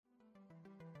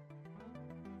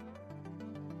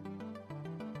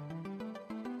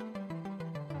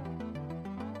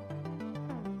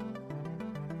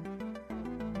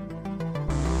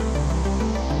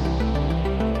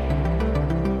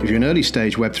you're an early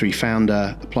stage Web3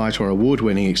 founder, apply to our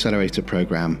award-winning accelerator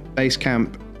program,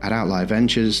 Basecamp, at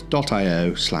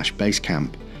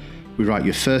outlierventures.io/Basecamp. We write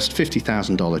your first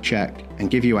 $50,000 check and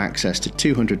give you access to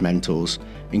 200 mentors,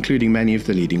 including many of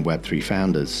the leading Web3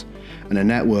 founders, and a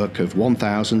network of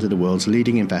 1,000 of the world's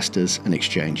leading investors and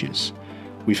exchanges.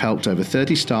 We've helped over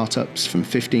 30 startups from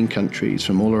 15 countries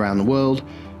from all around the world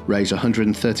raise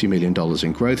 $130 million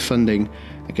in growth funding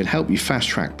and can help you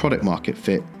fast-track product market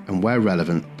fit and, where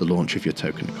relevant, the launch of your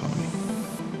token economy.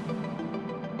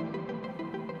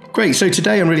 Great. So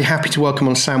today I'm really happy to welcome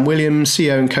on Sam Williams,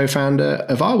 CEO and co-founder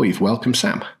of Arweave. Welcome,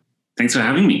 Sam. Thanks for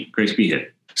having me. Great to be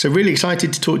here. So really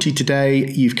excited to talk to you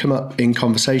today. You've come up in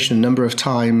conversation a number of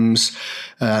times,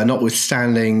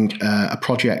 notwithstanding a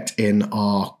project in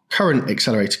our current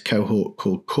accelerator cohort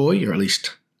called Koi, or at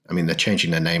least, they're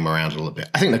changing their name around a little bit.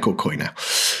 I think they're called Koi now.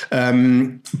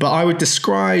 But I would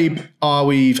describe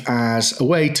Arweave as a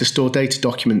way to store data,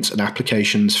 documents, and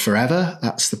applications forever.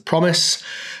 That's the promise.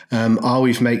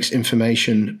 Arweave makes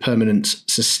information permanence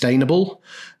sustainable.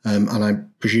 And I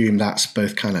presume that's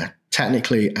both kind of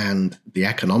technically and the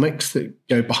economics that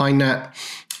go behind that.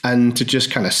 And to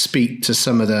just kind of speak to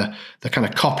some of the kind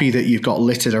of copy that you've got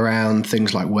littered around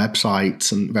things like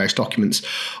websites and various documents,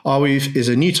 Arweave is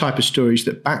a new type of storage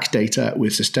that backs data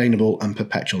with sustainable and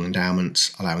perpetual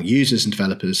endowments, allowing users and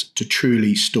developers to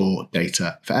truly store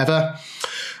data forever.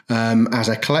 As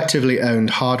a collectively owned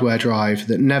hardware drive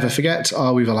that never forgets,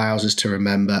 Arweave allows us to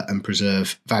remember and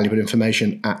preserve valuable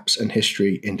information, apps, and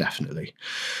history indefinitely.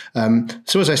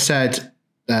 So as I said,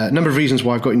 a number of reasons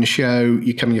why I've got you on the show.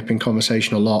 You're coming up in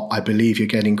conversation a lot. I believe you're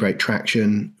getting great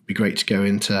traction. It'd be great to go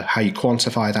into how you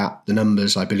quantify that, the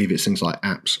numbers. I believe it's things like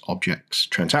apps, objects,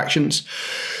 transactions.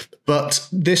 But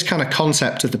this kind of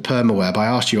concept of the Permaweb, I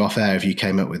asked you off air if you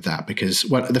came up with that, because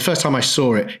the first time I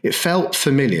saw it, it felt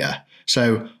familiar.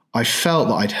 So I felt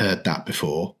that I'd heard that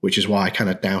before, which is why I kind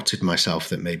of doubted myself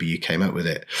that maybe you came up with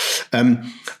it.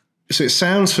 So it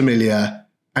sounds familiar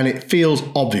and it feels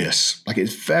obvious. Like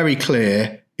it's very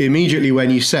clear immediately when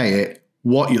you say it,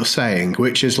 what you're saying,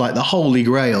 which is like the holy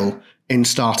grail in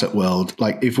startup world.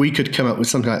 Like if we could come up with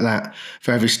something like that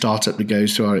for every startup that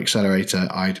goes through our accelerator,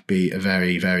 I'd be a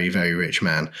very, very, very rich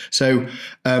man. So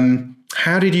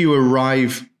how did you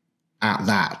arrive at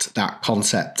that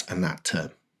concept and that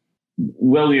term?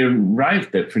 Well, we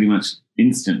arrived there pretty much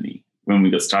instantly when we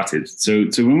got started. So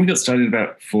when we got started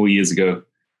about 4 years ago,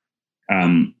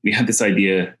 we had this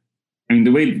idea. The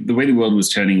way the world was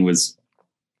turning was,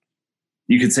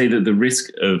 you could say that the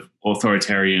risk of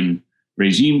authoritarian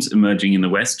regimes emerging in the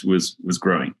West was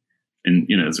growing, and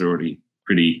there's already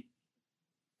pretty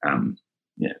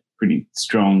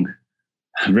strong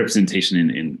representation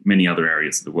in many other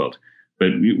areas of the world.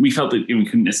 But we felt that we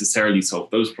couldn't necessarily solve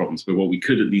those problems. But what we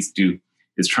could at least do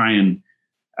is try and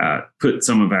put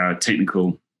some of our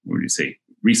technical,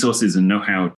 resources and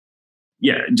know-how,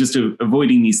 just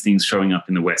avoiding these things showing up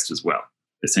in the West as well.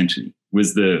 Essentially,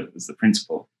 was the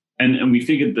principle. And we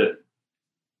figured that,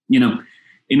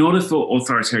 in order for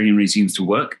authoritarian regimes to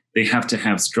work, they have to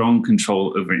have strong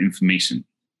control over information.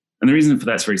 And the reason for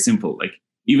that's very simple. Like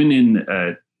even in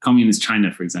communist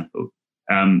China, for example,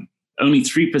 only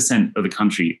 3% of the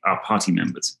country are party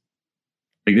members.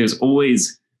 Like there's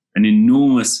always an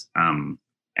enormous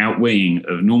outweighing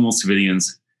of normal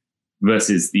civilians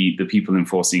versus the people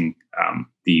enforcing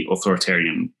the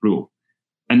authoritarian rule.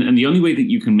 And the only way that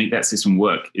you can make that system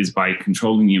work is by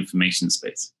controlling the information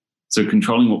space. So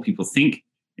controlling what people think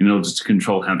in order to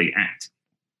control how they act.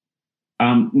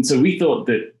 And so we thought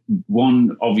that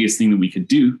one obvious thing that we could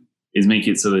do is make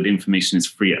it so that information is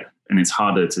freer and it's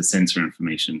harder to censor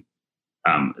information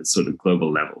at sort of global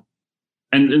level.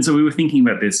 And so we were thinking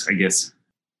about this, I guess,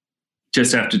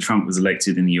 just after Trump was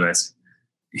elected in the US.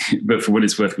 But for what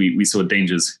it's worth, we saw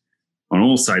dangers on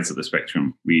all sides of the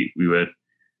spectrum. We were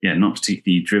not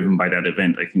particularly driven by that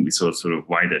event. I think we saw sort of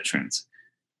wider trends.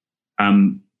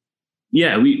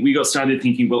 We got started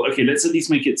thinking, well, okay, let's at least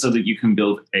make it so that you can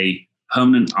build a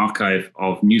permanent archive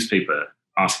of newspaper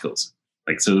articles,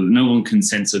 like so that no one can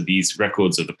censor these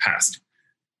records of the past.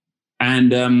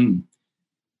 And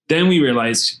then we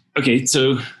realized, okay,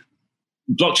 so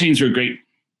blockchains are a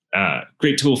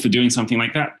great tool for doing something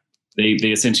like that. They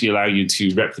essentially allow you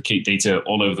to replicate data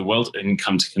all over the world and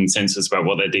come to consensus about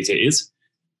what that data is.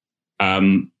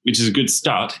 Which is a good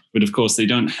start, but of course they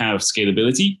don't have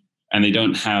scalability and they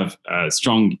don't have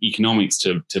strong economics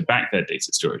to back that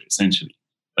data storage. Essentially,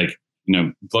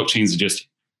 blockchains are just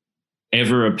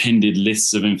ever appended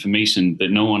lists of information that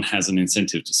no one has an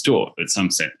incentive to store at some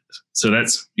set. So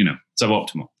that's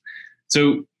suboptimal.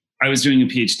 So I was doing a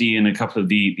PhD, and a couple of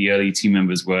the early team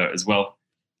members were as well.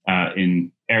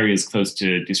 in areas close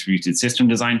to distributed system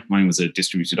design. Mine was a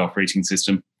distributed operating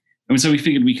system. And so we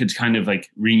figured we could kind of like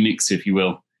remix, if you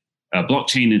will,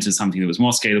 blockchain into something that was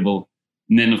more scalable.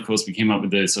 And then, of course, we came up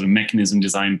with a sort of mechanism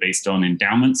design based on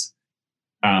endowments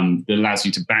that allows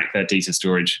you to back that data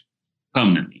storage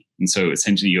permanently. And so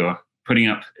essentially you're putting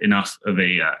up enough of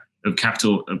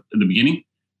capital at the beginning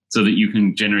so that you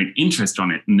can generate interest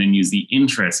on it and then use the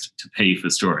interest to pay for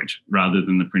storage rather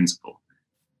than the principal.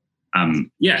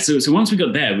 So once we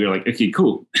got there, we were like, okay,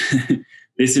 cool.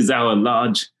 This is our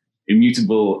large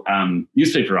immutable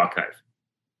newspaper archive.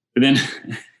 But then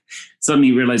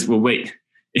suddenly realized, well, wait,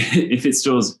 if it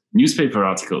stores newspaper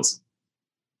articles,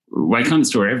 why can't it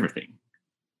store everything?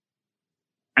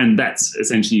 And that's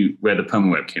essentially where the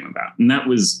Permaweb came about. And that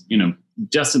was,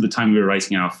 just at the time we were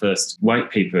writing our first white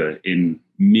paper in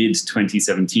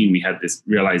mid-2017, we had this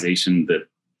realization that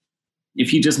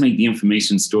if you just make the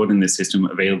information stored in this system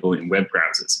available in web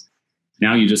browsers,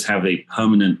 now you just have a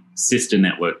permanent sister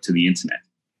network to the internet,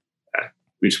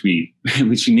 which we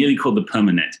nearly called the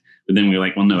Permanet. But then we were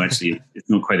like, well, no, actually, it's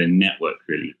not quite a network,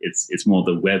 really. It's more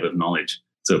the web of knowledge.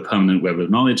 So a permanent web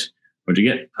of knowledge. What'd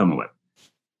you get? Permaweb.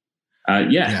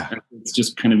 It's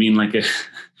just kind of been like a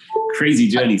crazy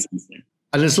journey since then.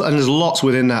 And there's lots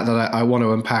within that I want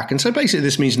to unpack. And so basically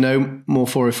this means no more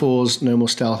 404s, no more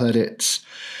stealth edits,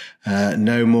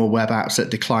 no more web apps that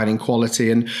decline in quality.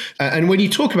 And when you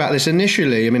talk about this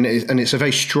initially, it's a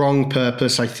very strong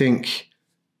purpose. I think,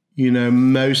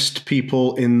 most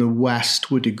people in the West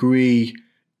would agree,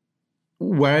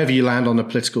 wherever you land on the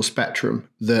political spectrum,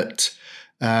 that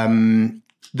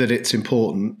it's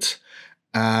important.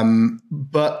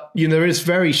 But there is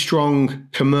very strong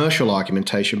commercial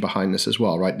argumentation behind this as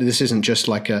well, right? This isn't just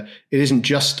it isn't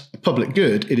just a public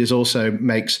good. It is also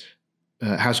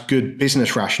has good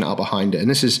business rationale behind it. And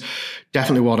this is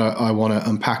definitely what I want to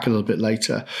unpack a little bit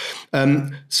later.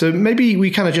 So maybe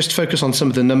we kind of just focus on some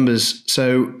of the numbers.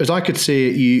 So as I could see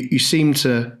it, you seem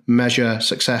to measure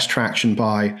success traction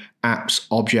by apps,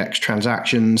 objects,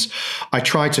 transactions. I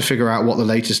tried to figure out what the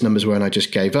latest numbers were and I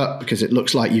just gave up because it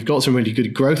looks like you've got some really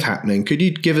good growth happening. Could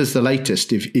you give us the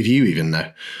latest if you even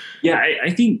know? Yeah, I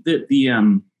think that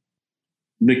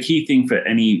the key thing for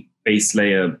any base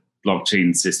layer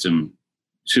blockchain system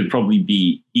should probably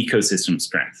be ecosystem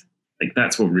strength. Like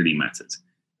that's what really matters.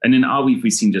 And in Arweave,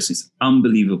 we've seen just this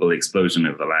unbelievable explosion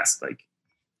over the last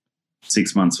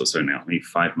 6 months or so now, maybe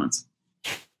 5 months,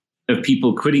 of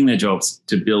people quitting their jobs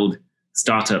to build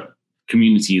startup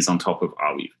communities on top of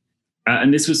Arweave.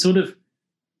 And this was sort of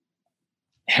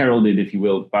heralded, if you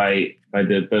will, by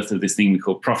the birth of this thing we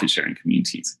call profit sharing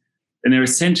communities. And they're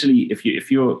essentially,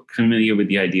 if you're familiar with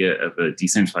the idea of a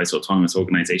decentralized autonomous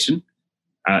organization,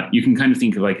 you can kind of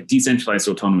think of like a decentralized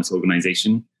autonomous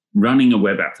organization running a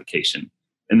web application,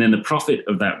 and then the profit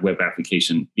of that web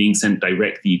application being sent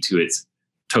directly to its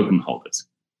token holders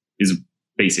is a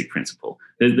basic principle.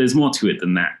 There's more to it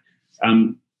than that.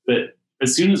 But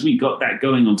as soon as we got that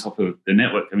going on top of the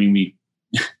network, we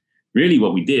really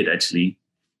what we did actually,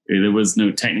 there was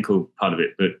no technical part of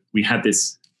it, but we had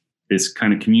this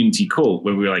kind of community call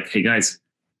where we were like, hey guys,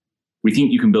 we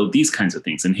think you can build these kinds of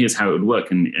things, and here's how it would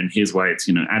work, and here's why it's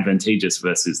advantageous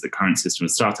versus the current system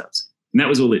of startups. And that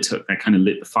was all it took. That kind of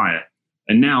lit the fire.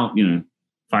 And now,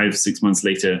 5-6 months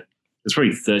later, there's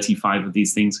probably 35 of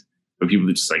these things where people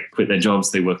that just quit their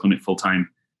jobs, they work on it full time.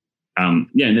 And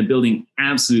they're building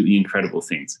absolutely incredible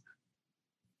things.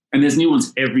 And there's new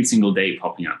ones every single day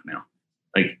popping up now.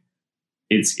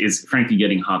 It's frankly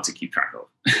getting hard to keep track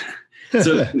of.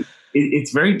 So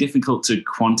it's very difficult to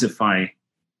quantify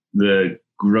the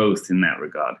growth in that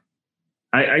regard.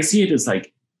 I see it as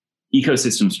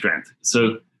ecosystem strength.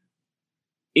 So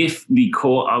if the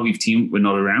core Arweave team were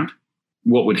not around,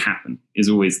 what would happen is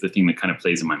always the thing that kind of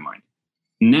plays in my mind.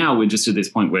 Now we're just at this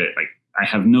point where I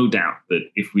have no doubt that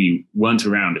if we weren't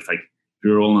around, if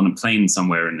we were all on a plane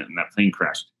somewhere and that plane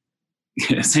crashed,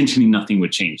 essentially nothing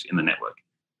would change in the network.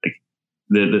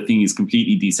 The thing is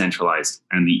completely decentralized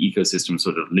and the ecosystem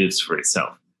sort of lives for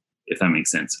itself, if that makes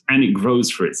sense. And it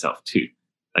grows for itself too.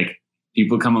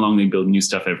 People come along, they build new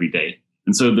stuff every day.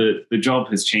 And so the job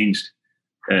has changed.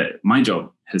 My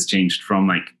job has changed from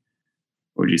what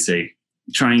would you say,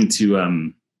 trying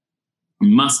to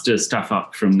muster stuff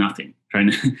up from nothing,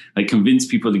 trying to convince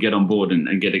people to get on board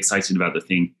and get excited about the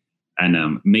thing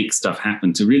and make stuff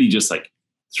happen, to really just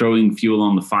throwing fuel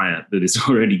on the fire that is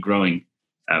already growing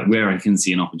where I can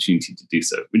see an opportunity to do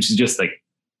so, which is just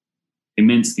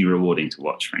immensely rewarding to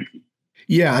watch, frankly.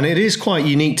 Yeah, and it is quite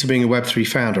unique to being a Web3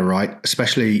 founder, right?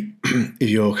 Especially if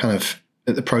you're kind of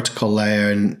at the protocol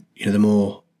layer and the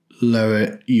more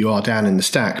lower you are down in the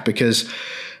stack, because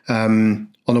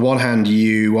on the one hand,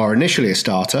 you are initially a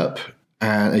startup,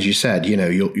 and as you said,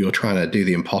 you're trying to do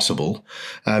the impossible,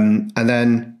 and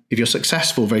then if you're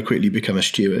successful, very quickly become a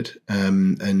steward,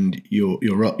 and your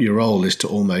role is to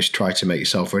almost try to make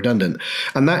yourself redundant,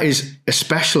 and that is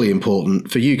especially important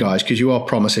for you guys because you are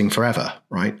promising forever,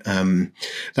 right?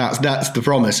 That's the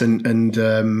promise, and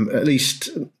at least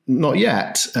not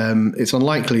yet. It's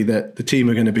unlikely that the team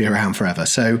are going to be around forever.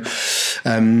 So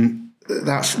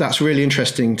that's really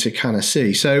interesting to kind of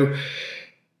see. So,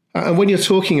 and when you're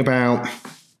talking about,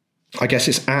 I guess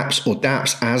it's apps or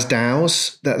DApps as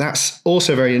DAOs, that's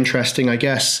also very interesting. I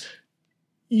guess,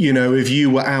 if you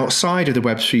were outside of the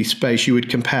Web3 space, you would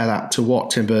compare that to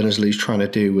what Tim Berners-Lee's trying to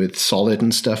do with Solid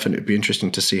and stuff. And it'd be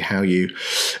interesting to see how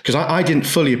because I didn't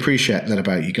fully appreciate that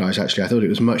about you guys, actually. I thought it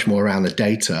was much more around the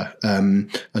data and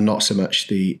not so much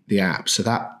the app. So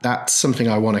that's something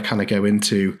I want to kind of go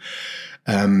into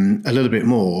a little bit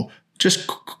more. Just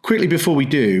quickly before we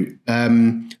do,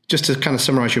 just to kind of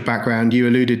summarize your background, you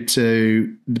alluded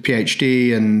to the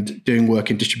PhD and doing work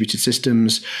in distributed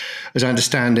systems. As I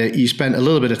understand it, you spent a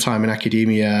little bit of time in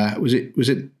academia. Was it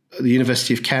the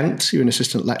University of Kent? You were an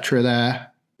assistant lecturer there.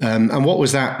 And what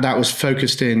was that? That was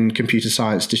focused in computer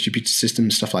science, distributed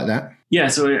systems, stuff like that? Yeah,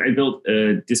 so I built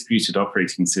a distributed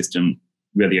operating system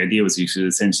where the idea was you should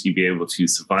essentially be able to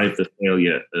survive the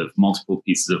failure of multiple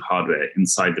pieces of hardware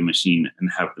inside the machine and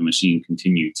have the machine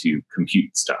continue to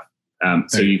compute stuff.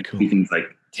 So you can do things like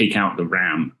take out the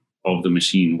RAM of the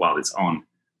machine while it's on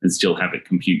and still have it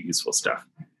compute useful stuff.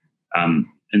 And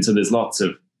so there's lots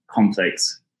of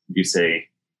complex,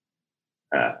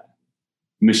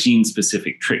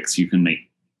 machine-specific tricks you can make,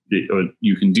 or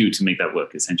you can do to make that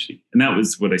work, essentially. And that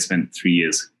was what I spent 3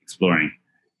 years exploring.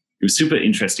 It was super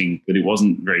interesting, but it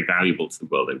wasn't very valuable to the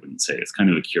world, I wouldn't say. It's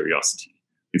kind of a curiosity.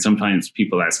 And sometimes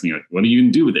people ask me, like, what are you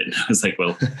going to do with it? And I was like,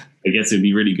 well, I guess it'd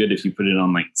be really good if you put it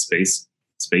on like space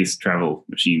travel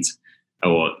machines,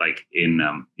 or like in,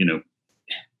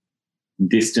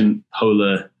 distant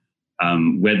polar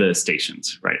weather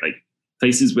stations, right? Like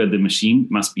places where the machine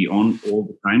must be on all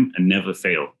the time and never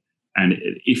fail. And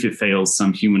if it fails,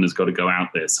 some human has got to go out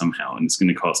there somehow, and it's going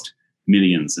to cost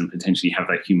millions and potentially have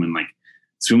that human like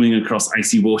swimming across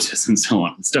icy waters and so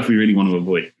on, stuff we really want to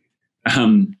avoid.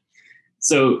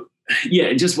 So yeah,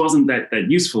 it just wasn't that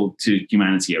useful to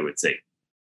humanity, I would say.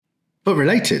 But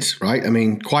related, right? I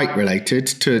mean, quite related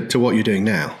to what you're doing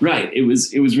now. Right. It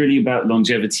was really about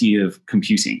longevity of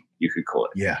computing, you could call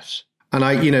it. Yes. And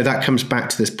that comes back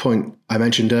to this point I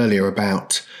mentioned earlier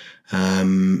about,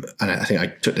 and I think I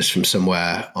took this from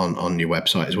somewhere on your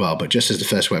website as well, but just as the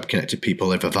first web connected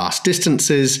people over vast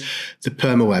distances, the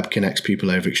Permaweb connects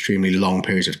people over extremely long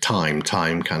periods of time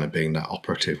kind of being that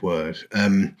operative word.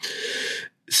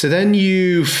 So then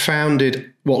you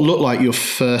founded what looked like your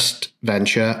first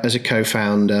venture as a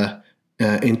co-founder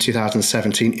in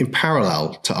 2017 in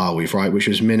parallel to Arweave, right, which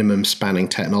was Minimum Spanning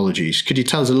Technologies. Could you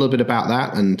tell us a little bit about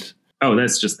that? Oh,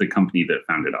 that's just the company that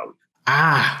founded Arweave.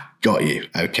 Got you.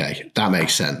 Okay, that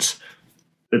makes sense.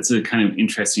 That's a kind of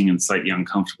interesting and slightly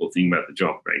uncomfortable thing about the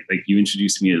job, right? Like you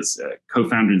introduced me as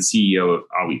co-founder and CEO of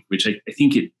Arweave, which I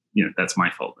think that's my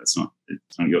fault. It's not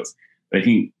yours. But I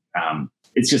think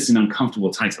it's just an uncomfortable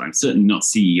title. I'm certainly not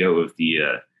CEO of the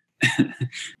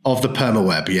of the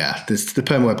Permaweb. Yeah, the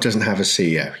Permaweb doesn't have a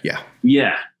CEO. Yeah.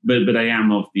 Yeah, but I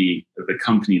am of the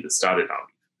company that started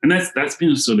Arweave, and that's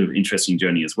been a sort of interesting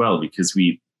journey as well, because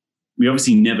we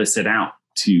obviously never set out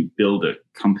to build a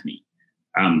company,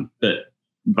 but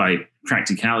by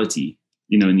practicality,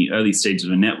 in the early stages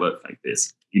of a network like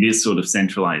this, it is sort of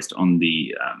centralized on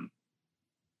the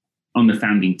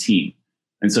founding team.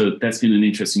 And so that's been an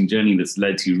interesting journey that's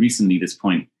led to recently this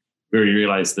point where we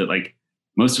realized that like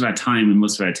most of our time and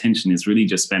most of our attention is really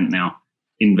just spent now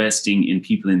investing in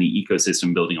people in the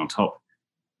ecosystem building on top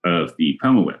of the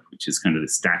Permaweb, which is kind of the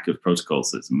stack of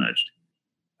protocols that's emerged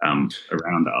around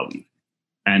Arweave.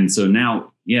 And so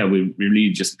now, we're really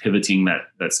just pivoting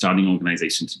that starting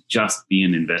organization to just be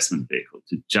an investment vehicle,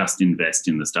 to just invest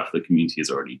in the stuff the community is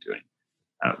already doing,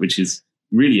 which is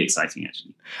really exciting,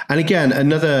 actually. And again,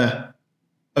 another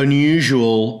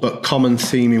unusual but common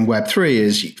theme in Web3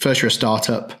 is first you're a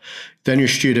startup, then you're a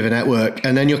steward of a network,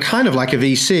 and then you're kind of like a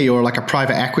VC or like a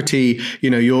private equity.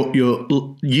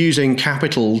 You're using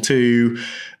capital to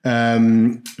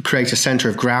create a center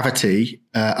of gravity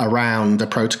around the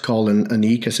protocol and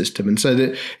the ecosystem. And so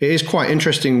that it is quite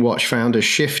interesting to watch founders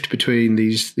shift between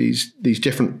these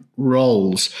different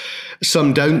roles.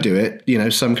 Some don't do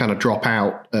it, some kind of drop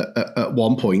out at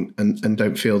one point and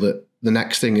don't feel that the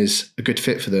next thing is a good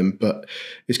fit for them. But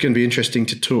it's going to be interesting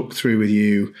to talk through with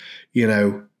you,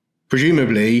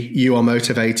 presumably you are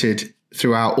motivated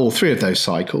throughout all three of those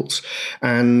cycles.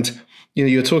 And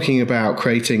you're talking about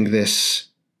creating this.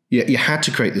 You had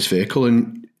to create this vehicle,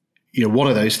 and one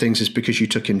of those things is because you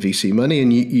took in VC money,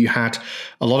 and you had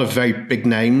a lot of very big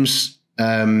names,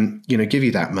 give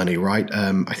you that money, right?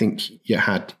 I think you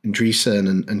had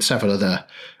Andreessen and several other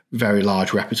very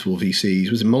large reputable VCs.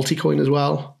 Was it Multicoin as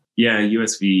well? Yeah,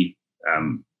 USV,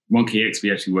 1KX.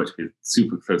 We actually worked with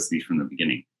super closely from the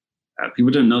beginning.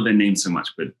 People don't know their names so much,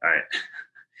 but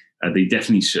they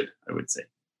definitely should. I would say,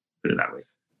 put it that way.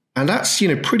 And that's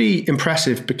pretty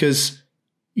impressive because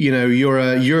you're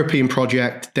a European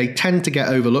project. They tend to get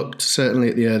overlooked, certainly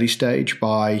at the early stage,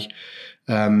 by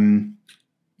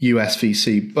US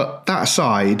VC. But that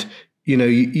aside,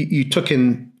 you took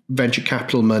in venture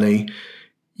capital money.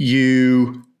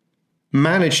 You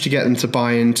managed to get them to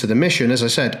buy into the mission. As I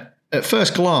said, at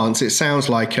first glance, it sounds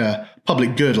like a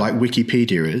public good, like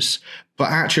Wikipedia is.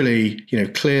 But actually,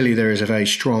 clearly there is a very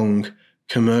strong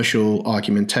commercial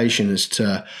argumentation as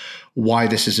to why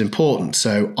this is important.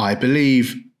 So I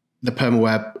believe the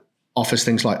Permaweb offers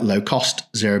things like low cost,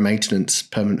 zero maintenance,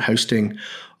 permanent hosting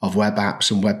of web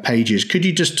apps and web pages. Could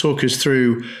you just talk us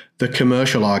through the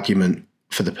commercial argument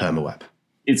for the Permaweb?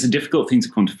 It's a difficult thing to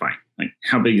quantify. Like,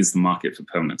 how big is the market for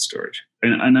permanent storage?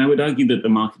 And I would argue that the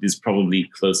market is probably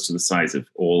close to the size of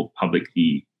all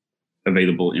publicly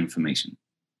available information,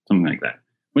 something like that.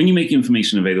 When you make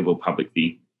information available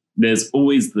publicly, there's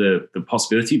always the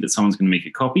possibility that someone's going to make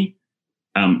a copy.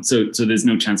 So there's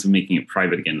no chance of making it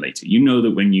private again later.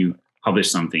 That when you publish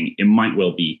something, it might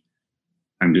well be,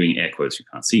 I'm doing air quotes, you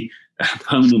can't see,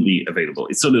 permanently available.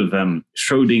 It's sort of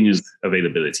Schrodinger's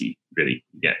availability, really,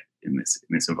 you get in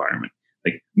this environment.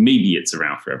 Like, maybe it's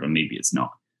around forever, maybe it's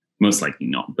not. Most likely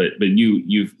not. But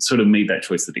you've sort of made that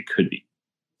choice that it could be.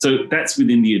 So that's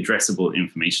within the addressable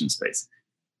information space.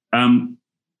 And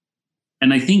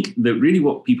I think that really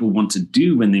what people want to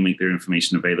do when they make their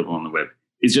information available on the web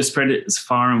is just spread it as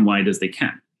far and wide as they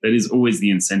can. That is always the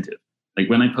incentive. Like,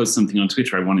 when I post something on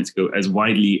Twitter, I want it to go as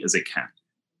widely as it can.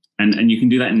 And you can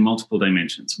do that in multiple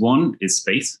dimensions. One is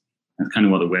space. That's kind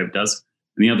of what the web does.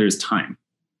 And the other is time.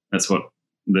 That's what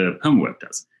the Permaweb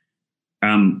does.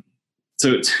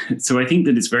 So I think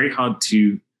that it's very hard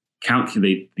to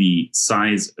calculate the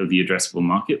size of the addressable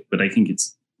market, but I think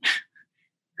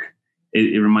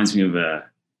it reminds me of I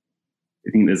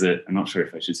think I'm not sure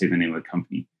if I should say the name of the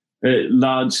company, a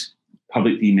large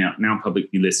now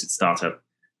publicly listed startup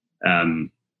in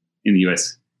the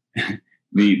US.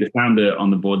 The founder on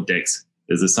the board decks,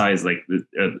 there's a size, like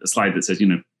a slide that says,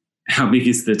 how big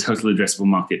is the total addressable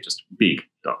market? Just big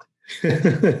dot.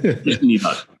 Definitely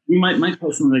not. My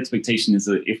personal expectation is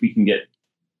that if we can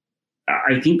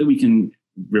I think that we can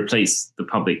replace the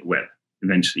public web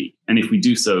eventually. And if we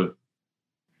do so,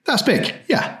 that's big.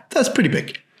 Yeah, that's pretty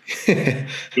big.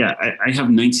 Yeah, I have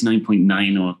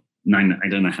 99.9 or 9, I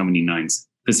don't know how many nines,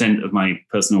 % of my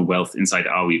personal wealth inside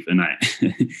Arweave. And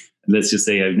let's just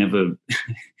say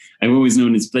I've always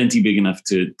known it's plenty big enough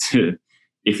to,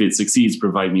 if it succeeds,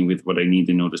 provide me with what I need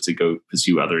in order to go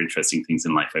pursue other interesting things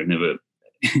in life. I've never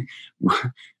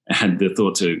had the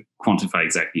thought to quantify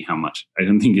exactly how much. I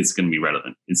don't think it's going to be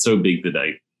relevant. It's so big that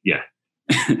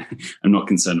I'm not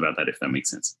concerned about that, if that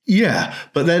makes sense. Yeah,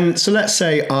 but then, so let's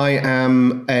say I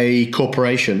am a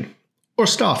corporation or a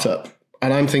startup,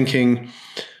 and I'm thinking,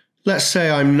 let's say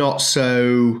I'm not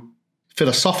so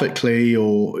philosophically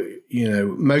or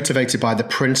motivated by the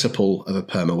principle of a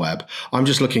Permaweb. I'm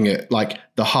just looking at like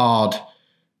the hard,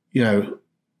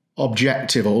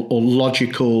 objective or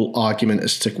logical argument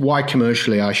as to why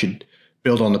commercially I should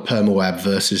build on the Permaweb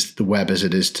versus the web as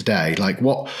it is today. Like,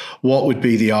 what would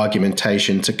be the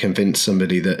argumentation to convince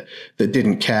somebody that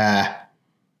didn't care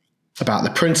about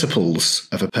the principles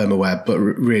of a Permaweb, but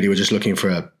really were just looking for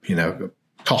a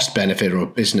cost benefit or a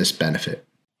business benefit?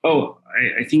 Oh,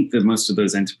 I think that most of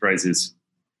those enterprises,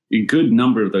 a good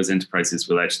number of those enterprises,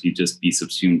 will actually just be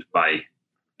subsumed by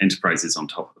enterprises on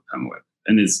top of the Permaweb.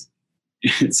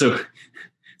 And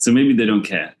so maybe they don't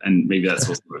care, and maybe that's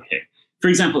also okay. For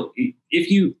example,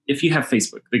 if you have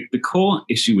Facebook, the core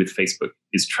issue with Facebook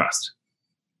is trust,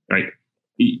 right?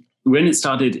 When it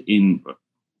started in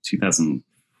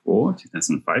 2004,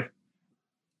 2005,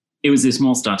 it was this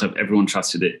small startup. Everyone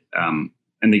trusted it, and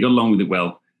they got along with it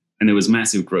well. And there was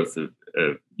massive growth of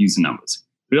user numbers.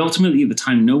 But ultimately, at the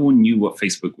time, no one knew what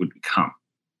Facebook would become.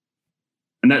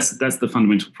 And that's the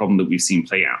fundamental problem that we've seen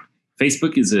play out.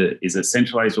 Facebook is a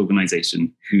centralized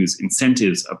organization whose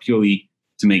incentives are purely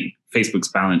to make Facebook's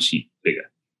balance sheet bigger.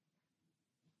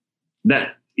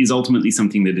 That is ultimately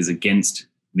something that is against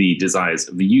the desires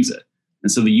of the user.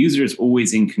 And so the user is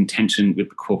always in contention with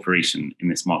the corporation in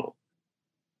this model.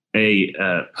 a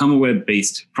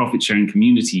Permaweb-based profit-sharing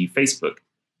community, Facebook,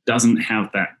 doesn't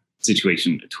have that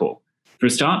situation at all. For a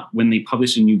start, when they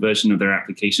publish a new version of their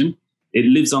application, it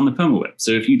lives on the Permaweb.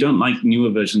 So if you don't like newer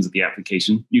versions of the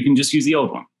application, you can just use the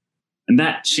old one. And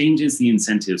that changes the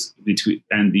incentives between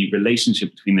and the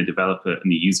relationship between the developer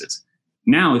and the users.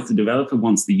 Now, if the developer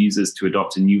wants the users to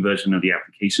adopt a new version of the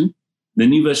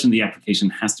new version of the application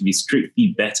has to be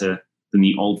strictly better than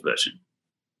the old version,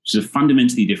 which is a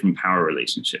fundamentally different power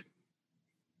relationship.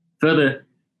 Further,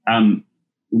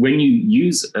 when you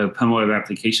use a Permaweb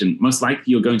application, most likely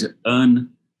you're going to earn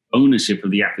ownership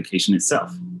of the application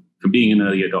itself for being an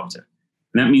early adopter.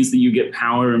 And that means that you get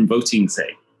power and voting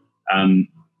say,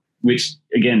 which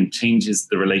again changes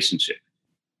the relationship.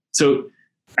 So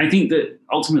I think that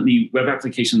ultimately web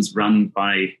applications run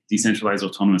by decentralized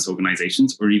autonomous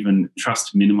organizations or even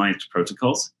trust minimized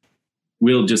protocols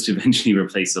will just eventually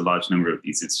replace a large number of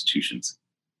these institutions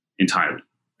entirely.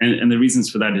 And the reasons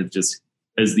for that is just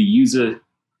as the user,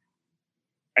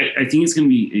 I think it's going to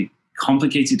be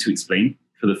complicated to explain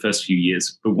for the first few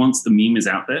years, but once the meme is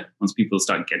out there, once people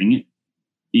start getting it,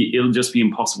 it'll just be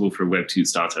impossible for a Web 2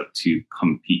 startup to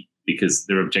compete because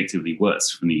they're objectively worse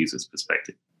from the user's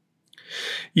perspective.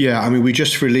 Yeah, I mean, we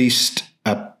just released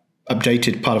a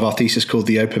updated part of our thesis called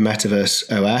the Open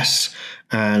Metaverse OS.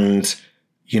 And,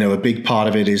 a big part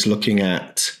of it is looking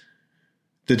at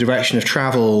the direction of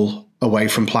travel away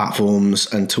from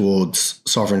platforms and towards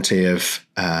sovereignty of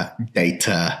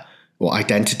data or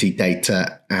identity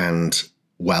data and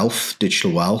wealth,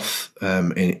 digital wealth,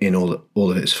 in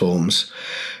all of its forms.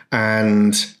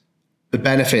 And the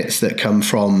benefits that come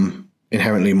from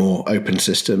inherently more open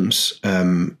systems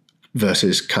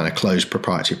versus kind of closed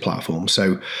proprietary platforms.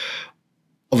 So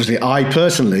obviously I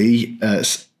personally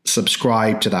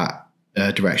subscribe to that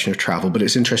direction of travel, but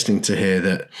it's interesting to hear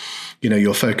that,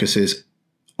 your focus is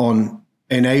on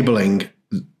enabling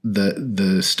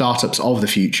the startups of the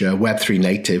future, Web3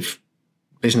 native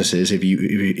businesses, if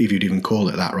you'd even call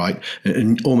it that, right?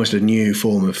 Almost a new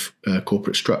form of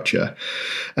corporate structure,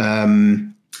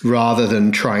 rather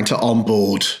than trying to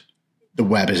onboard the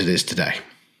web as it is today.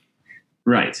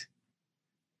 Right.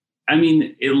 I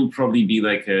mean, it'll probably be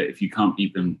like a if you can't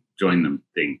beat them, join them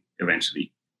thing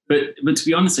eventually. But to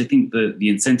be honest, I think the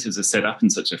incentives are set up in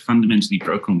such a fundamentally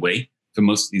broken way for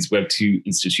most of these Web 2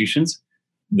 institutions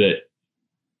that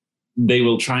they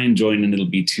will try and join and it'll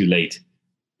be too late.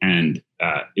 And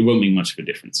it won't make much of a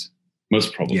difference,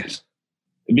 most probably. Yes.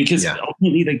 Because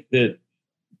ultimately, like the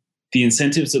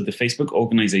incentives of the Facebook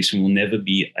organization will never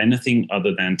be anything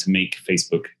other than to make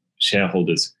Facebook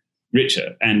shareholders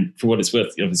richer. And for what it's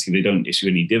worth, obviously, they don't issue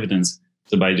any dividends.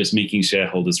 So by just making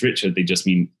shareholders richer, they just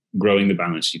mean growing the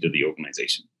balance sheet of the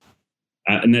organization.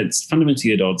 And that's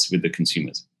fundamentally at odds with the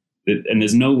consumers. And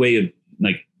there's no way of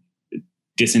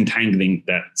disentangling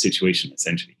that situation,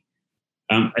 essentially.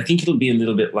 I think it'll be a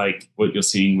little bit like what you're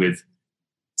seeing with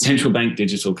central bank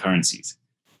digital currencies.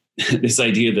 This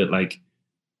idea that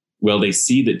they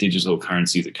see that digital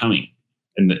currencies are coming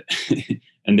and that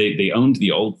and they owned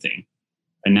the old thing.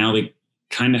 And now they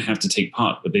kind of have to take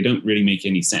part, but they don't really make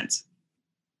any sense.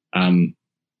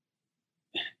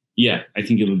 I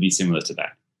think it'll be similar to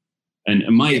that. And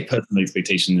my personal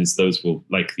expectation is those will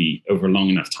likely, over a long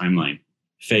enough timeline,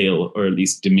 fail or at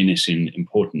least diminish in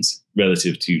importance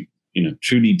relative to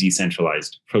truly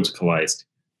decentralized, protocolized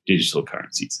digital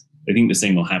currencies. I think the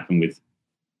same will happen with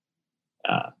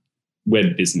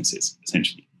web businesses,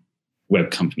 essentially,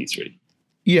 web companies, really.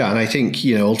 Yeah, and I think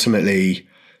ultimately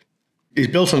it's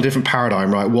built on a different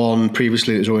paradigm, right? One,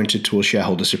 previously it was oriented towards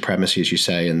shareholder supremacy, as you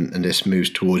say, and this moves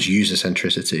towards user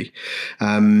centricity.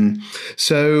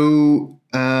 So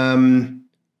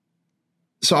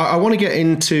I want to get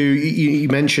into, you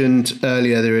mentioned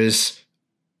earlier, there is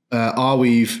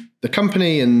Arweave, the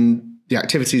company, and the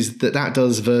activities that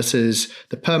does versus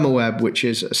the Permaweb, which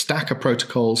is a stack of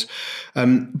protocols.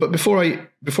 But before I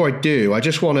do, I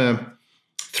just want to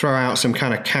throw out some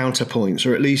kind of counterpoints,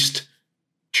 or at least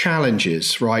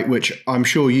challenges, right, which I'm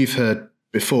sure you've heard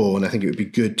before, and I think it would be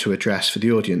good to address for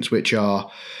the audience, which are,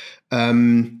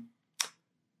 for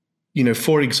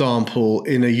example,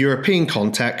 in a European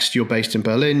context, you're based in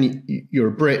Berlin, you're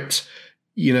a Brit,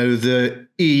 the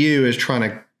EU is trying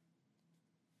to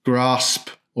grasp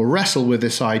or wrestle with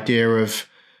this idea of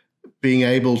being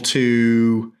able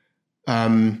to,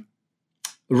 the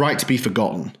right to be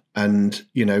forgotten and,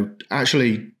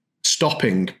 actually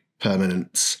stopping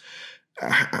permanence.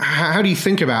 How do you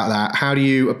think about that? How do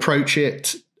you approach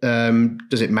it?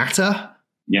 Does it matter?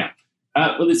 Yeah.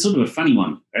 Well, it's sort of a funny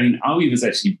one. I mean, Arweave is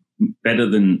actually better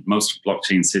than most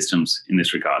blockchain systems in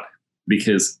this regard.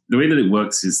 because the way that it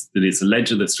works is that it's a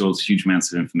ledger that stores huge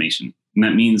amounts of information. And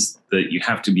that means that you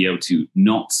have to be able to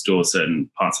not store certain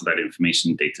parts of that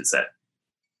information data set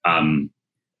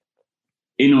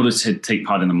in order to take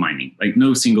part in the mining. Like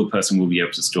no single person will be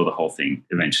able to store the whole thing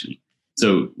eventually.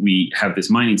 So we have this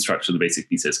mining structure that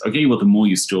basically says, okay, well, the more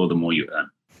you store, the more you earn,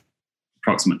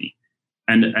 approximately.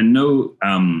 And no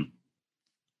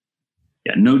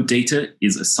data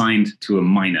is assigned to a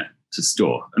miner to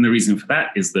store. And the reason for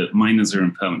that is that miners are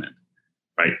impermanent,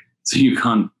 right? So you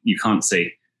can't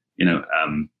say,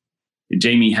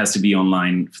 Jamie has to be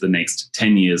online for the next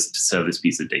 10 years to serve this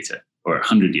piece of data, or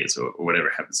 100 years, or whatever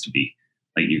it happens to be.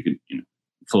 Like you could,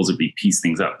 plausibly piece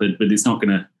things up, but it's not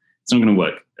gonna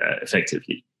work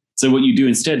effectively. So what you do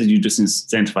instead is you just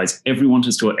incentivize everyone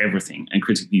to store everything, and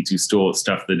critically to store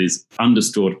stuff that is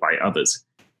understored by others.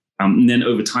 And then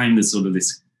over time, there's sort of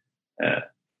this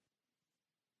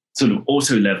sort of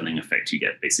auto-leveling effect you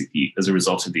get basically as a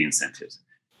result of the incentives.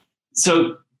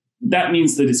 So that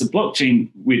means that it's a blockchain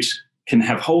which can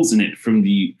have holes in it from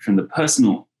the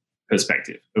personal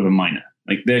perspective of a miner.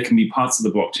 Like there can be parts of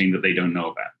the blockchain that they don't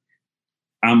know about.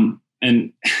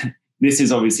 And this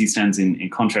is obviously stands in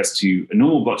contrast to a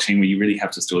normal blockchain where you really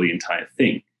have to store the entire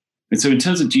thing. And so in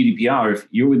terms of GDPR, if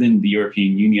you're within the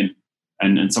European Union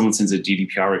and someone sends a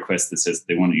GDPR request that says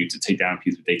they want you to take down a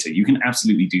piece of data, you can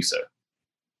absolutely do so.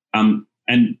 And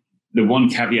the one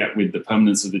caveat with the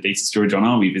permanence of the data storage on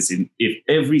Arweave is if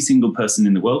every single person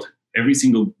in the world, every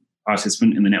single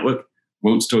participant in the network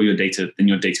won't store your data, then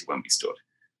your data won't be stored.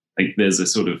 Like there's a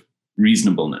sort of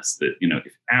reasonableness that,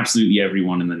 if absolutely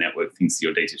everyone in the network thinks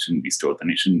your data shouldn't be stored, then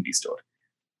it shouldn't be stored.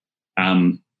 So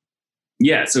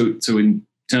in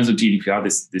terms of GDPR,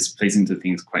 this plays into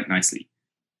things quite nicely.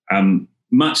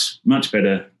 Much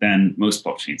better than most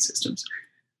blockchain systems.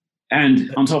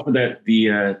 And on top of that,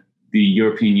 the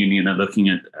European Union are looking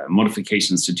at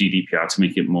modifications to GDPR to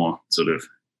make it more sort of,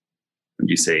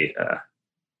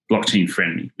 blockchain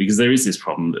friendly, because there is this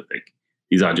problem that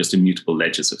these are just immutable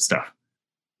ledgers of stuff.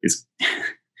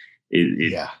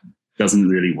 It doesn't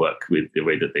really work with the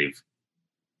way that they've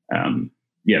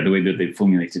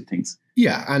formulated things.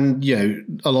 Yeah, and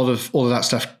a lot of all of that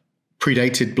stuff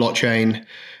predated blockchain,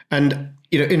 and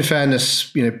in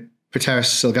fairness,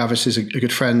 Peteris Silgavis is a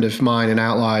good friend of mine in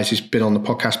Outliers. He's been on the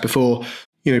podcast before.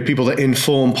 People that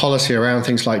inform policy around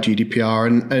things like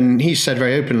GDPR, and he said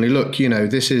very openly, look,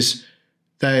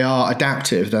 they are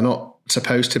adaptive. They're not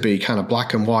supposed to be kind of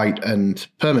black and white and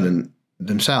permanent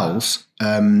themselves.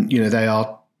 They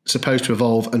are supposed to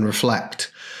evolve and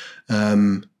reflect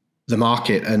the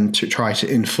market and to try to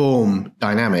inform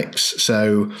dynamics.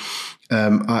 So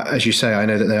as you say, I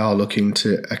know that they are looking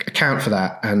to account for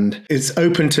that, and it's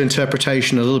open to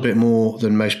interpretation a little bit more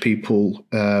than most people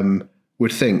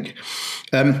would think.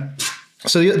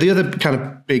 So the other kind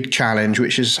of big challenge,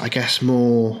 which is, I guess,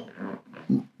 more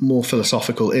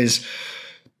philosophical, is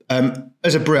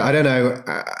as a Brit, I don't know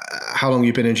how long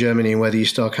you've been in Germany and whether you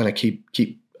still kind of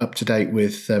keep up to date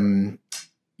with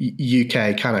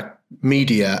UK kind of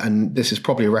media, and this is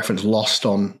probably a reference lost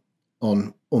on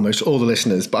almost all the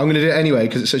listeners, but I'm going to do it anyway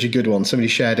because it's such a good one. Somebody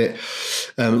shared it.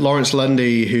 Lawrence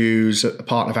Lundy, who's a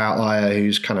partner of Outlier,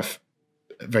 who's kind of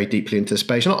very deeply into the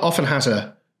space, and often has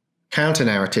a counter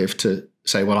narrative to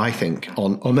say what I think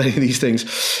on many of these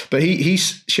things. But he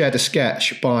shared a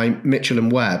sketch by Mitchell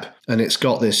and Webb, and it's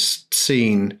got this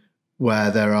scene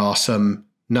where there are some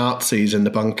Nazis in the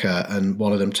bunker, and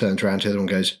one of them turns around to the other one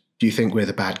and goes, "Do you think we're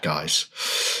the bad guys?"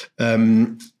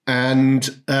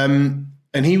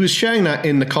 And he was sharing that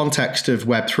in the context of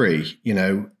Web3,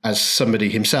 as somebody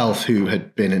himself who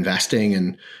had been investing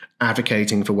and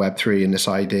advocating for Web3 and this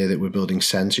idea that we're building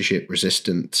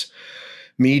censorship-resistant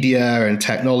media and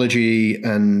technology.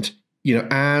 And,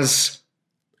 as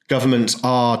governments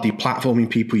are deplatforming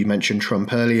people, you mentioned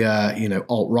Trump earlier,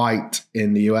 alt-right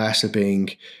in the US are being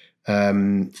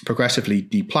progressively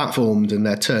deplatformed, and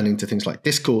they're turning to things like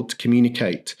Discord to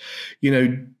communicate.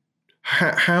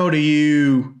 How do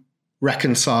you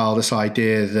reconcile this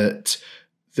idea that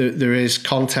there is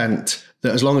content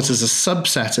that, as long as there's a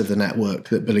subset of the network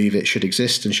that believe it should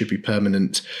exist and should be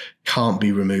permanent, can't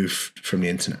be removed from the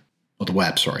internet or the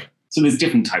web, sorry? So there's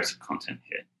different types of content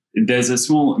here. There's a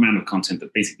small amount of content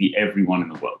that basically everyone in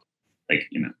the world,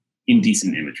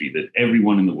 indecent imagery that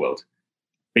everyone in the world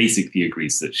basically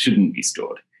agrees that shouldn't be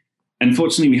stored.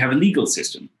 Unfortunately, we have a legal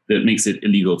system that makes it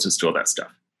illegal to store that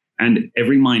stuff. And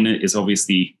every miner is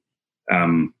obviously,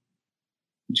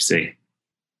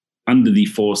 under the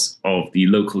force of the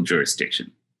local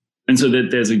jurisdiction. And so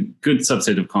there's a good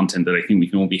subset of content that I think we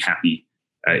can all be happy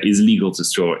is legal to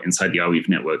store inside the Arweave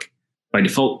network by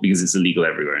default, because it's illegal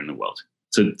everywhere in the world.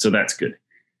 So that's good.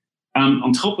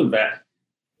 On top of that,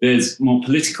 there's more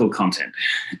political content.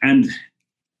 And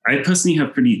I personally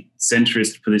have pretty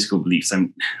centrist political beliefs.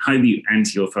 I'm highly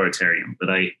anti-authoritarian, but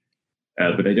I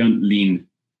don't lean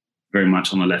very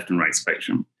much on the left and right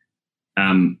spectrum.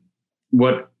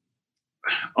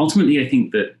 Ultimately, I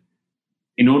think that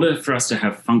in order for us to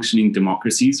have functioning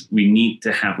democracies, we need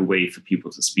to have a way for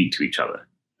people to speak to each other.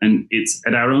 And it's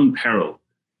at our own peril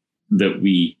that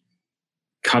we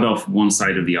cut off one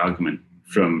side of the argument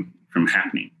from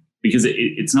happening. Because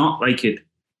it's not like it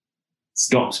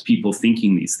stops people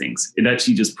thinking these things. It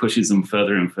actually just pushes them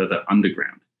further and further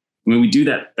underground. When we do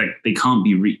that, they can't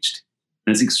be reached.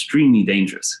 And it's extremely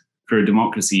dangerous. For a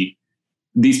democracy,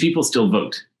 these people still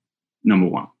vote, number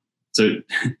one. So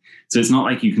it's not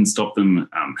like you can stop them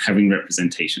having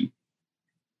representation.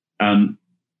 And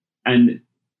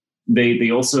they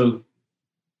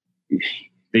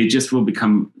just will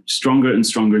become stronger and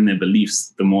stronger in their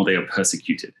beliefs the more they are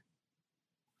persecuted.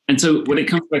 And so what it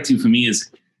comes back to for me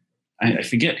is, I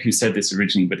forget who said this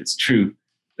originally, but it's true.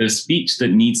 The speech that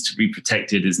needs to be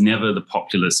protected is never the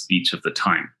popular speech of the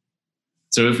time.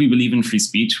 So if we believe in free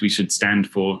speech, we should stand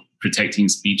for protecting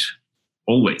speech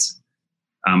always.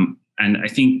 And I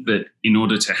think that in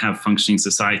order to have functioning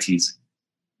societies,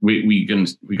 we're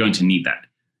going to need that.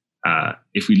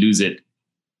 If we lose it,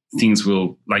 things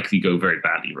will likely go very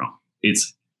badly wrong.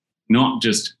 It's not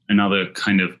just another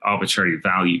kind of arbitrary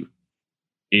value.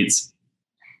 It's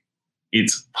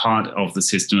part of the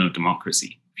system of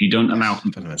democracy. If you don't allow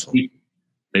people to speak,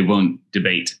 they won't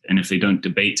debate. And if they don't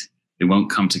debate, they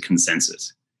won't come to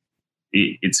consensus.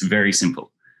 It's very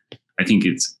simple. I think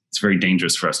it's very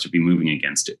dangerous for us to be moving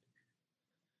against it.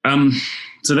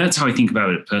 So that's how I think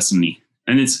about it personally.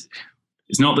 And it's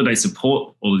not that I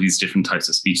support all of these different types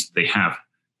of speech that they have.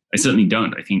 I certainly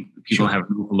don't. I think people have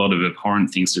a lot of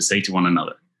abhorrent things to say to one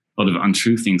another, a lot of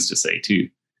untrue things to say too.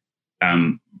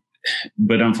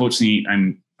 But unfortunately,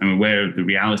 I'm aware of the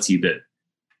reality that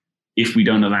if we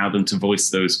don't allow them to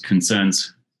voice those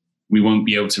concerns, we won't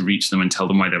be able to reach them and tell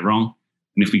them why they're wrong.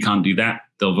 And if we can't do that,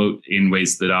 they'll vote in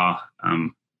ways that are,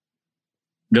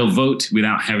 they'll vote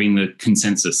without having the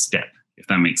consensus step, if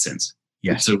that makes sense.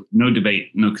 Yes. So no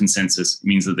debate, no consensus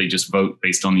means that they just vote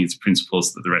based on these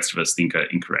principles that the rest of us think are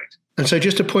incorrect. And so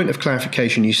just a point of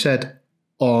clarification, you said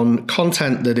on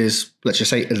content that is, let's just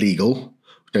say, illegal,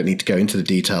 we don't need to go into the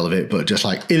detail of it, but just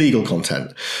like illegal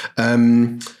content,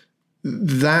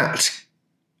 that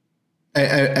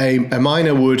a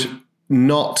miner would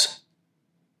not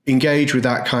engage with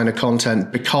that kind of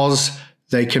content because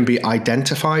they can be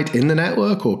identified in the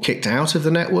network or kicked out of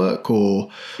the network, or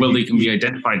well, they can be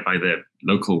identified by their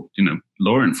local,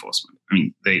 law enforcement. I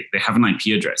mean, they have an IP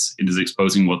address. It is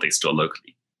exposing what they store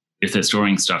locally. If they're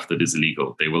storing stuff that is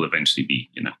illegal, they will eventually be,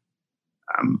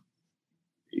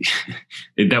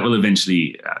 that will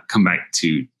eventually come back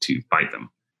to bite them.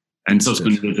 And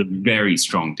subsequently, there's a very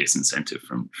strong disincentive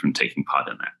from taking part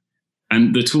in that.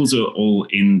 And the tools are all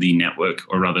in the network,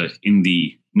 or rather in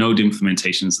the node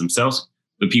implementations themselves,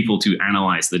 for people to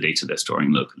analyze the data they're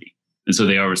storing locally. And so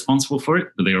they are responsible for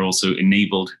it, but they are also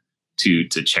enabled to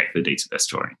check the data they're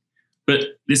storing.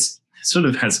 But this sort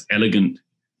of has elegant,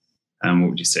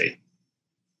 elegant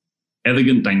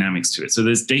dynamics to it. So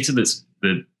there's data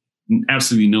that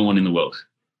absolutely no one in the world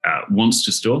wants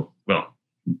to store. Well,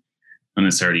 not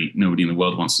necessarily nobody in the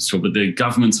world wants to store, but the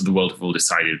governments of the world have all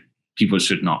decided people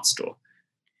should not store.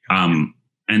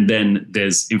 And then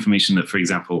there's information that, for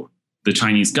example, the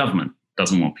Chinese government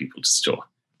doesn't want people to store.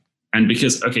 And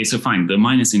because, so fine, the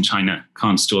miners in China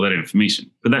can't store that information,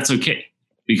 but that's okay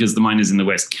because the miners in the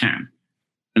West can.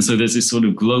 And so there's this sort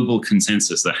of global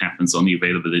consensus that happens on the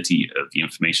availability of the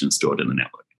information stored in the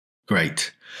network.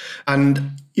 Great.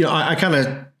 And, I kind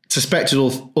of suspected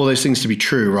all those things to be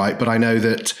true, right? But I know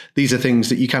that these are things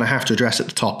that you kind of have to address at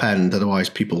the top end. Otherwise,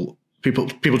 people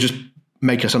just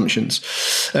make assumptions.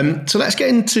 So let's get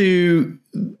into,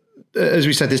 as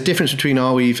we said, this difference between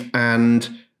Arweave and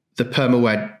the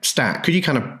Permaweb stack. Could you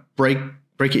kind of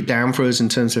break it down for us in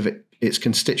terms of its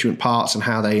constituent parts and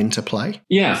how they interplay?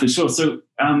 Yeah, for sure. So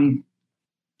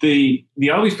the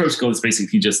Arweave protocol is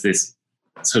basically just this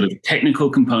sort of technical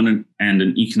component and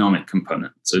an economic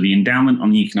component. So the endowment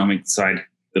on the economic side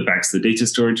that backs the data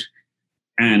storage,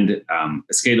 and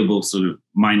a scalable sort of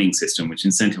mining system which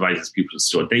incentivizes people to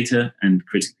store data and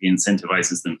critically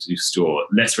incentivizes them to store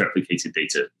less replicated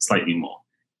data slightly more,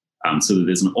 so that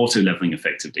there's an auto-leveling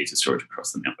effect of data storage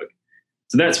across the network.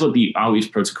 So that's what the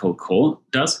Arweave protocol core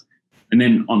does. And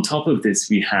then on top of this,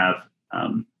 we have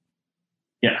a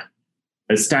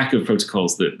stack of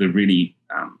protocols that really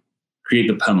create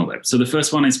the Permaweb. So the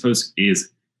first one, I suppose, is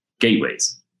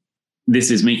gateways.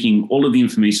 this is making all of the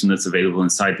information that's available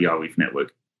inside the Arweave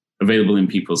network available in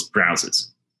people's browsers.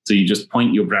 So you just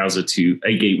point your browser to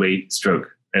a gateway stroke,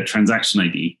 a transaction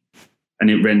ID, and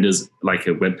it renders like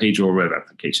a web page or a web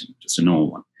application, just a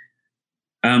normal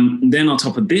one. Then on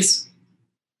top of this,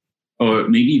 or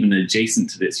maybe even adjacent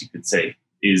to this, you could say,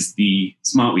 is the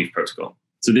SmartWeave protocol.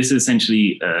 So this is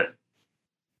essentially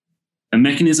a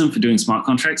mechanism for doing smart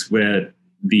contracts where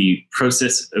the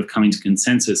process of coming to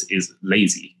consensus is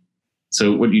lazy.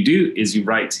 So what you do is you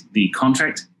write the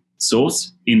contract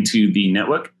source into the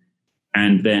network,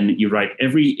 and then you write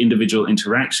every individual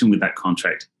interaction with that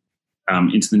contract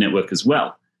into the network as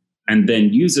well. And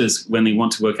then users, when they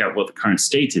want to work out what the current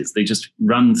state is, they just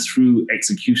run through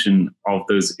execution of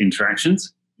those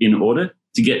interactions in order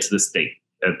to get to the state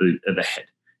at the head.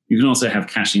 You can also have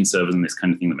caching servers and this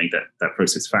kind of thing that make that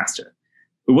process faster.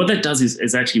 But what that does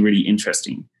is actually really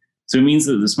interesting. So it means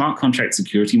that the smart contract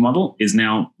security model is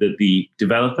now that the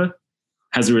developer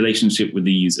has a relationship with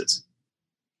the users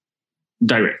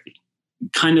directly.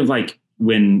 Kind of like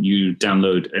when you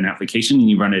download an application and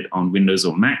you run it on Windows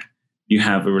or Mac, you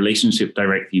have a relationship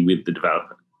directly with the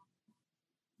developer.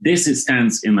 This, it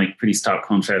stands in like pretty stark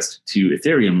contrast to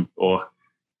Ethereum or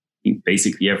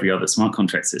basically every other smart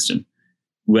contract system,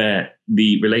 where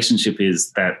the relationship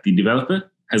is that the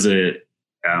developer has a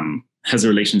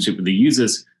relationship with the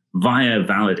users via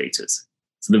validators.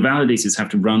 So the validators have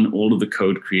to run all of the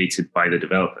code created by the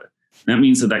developer. That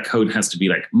means that code has to be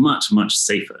like much, much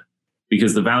safer,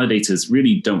 because the validators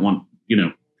really don't want,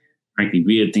 frankly,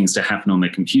 weird things to happen on their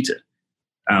computer.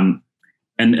 And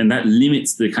that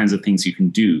limits the kinds of things you can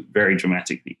do very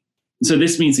dramatically. So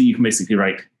this means that you can basically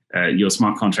write your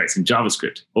smart contracts in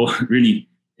JavaScript or really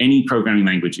any programming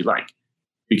language you like,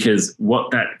 because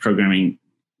what that programming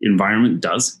environment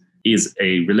does is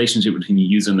a relationship between the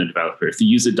user and the developer. If the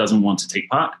user doesn't want to take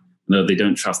part, though they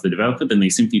don't trust the developer, then they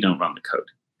simply don't run the code.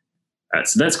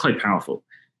 So that's quite powerful.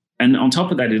 And on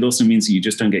top of that, it also means that you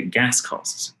just don't get gas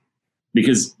costs,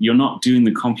 because you're not doing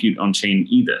the compute on chain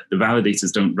either. The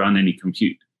validators don't run any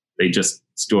compute. They just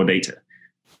store data.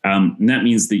 And that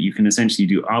means that you can essentially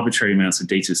do arbitrary amounts of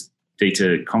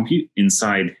data compute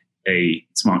inside a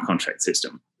smart contract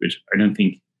system, which I don't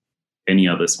think any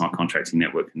other smart contracting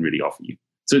network can really offer you.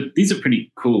 So these are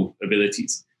pretty cool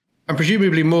abilities. And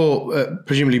presumably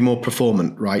more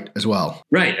performant, right, as well?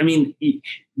 Right. I mean,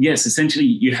 yes, essentially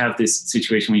you have this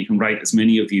situation where you can write as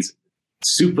many of these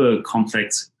super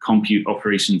complex compute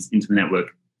operations into the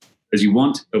network as you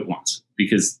want at once,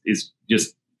 because it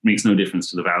just makes no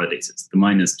difference to the validators. The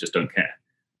miners just don't care.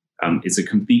 It's a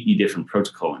completely different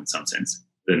protocol in some sense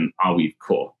than Arweave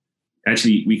core.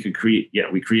 Actually, we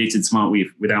created SmartWeave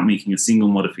without making a single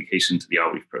modification to the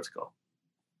Arweave protocol.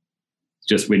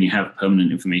 Just when you have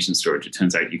permanent information storage, it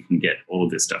turns out you can get all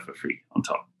of this stuff for free on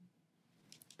top.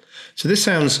 So this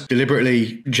sounds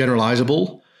deliberately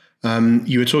generalizable.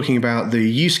 You were talking about the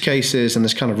use cases and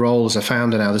this kind of role as a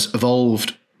founder now, this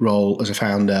evolved role as a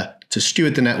founder to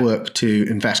steward the network, to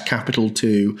invest capital,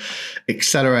 to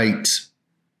accelerate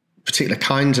particular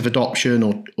kinds of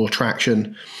adoption or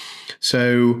traction.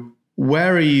 So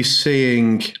where are you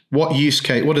seeing, what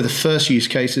are the first use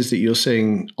cases that you're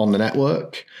seeing on the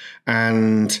network?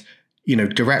 And,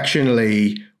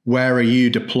 directionally, where are you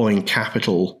deploying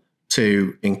capital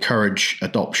to encourage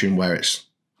adoption where it's,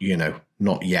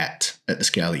 not yet at the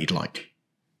scale that you'd like?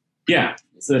 Yeah,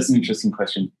 so that's an interesting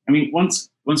question. I mean, once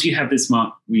you have this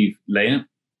SmartWeave layer,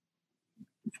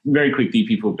 very quickly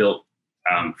people built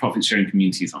profit-sharing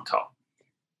communities on top.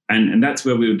 And that's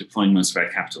where we're deploying most of our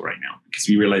capital right now, because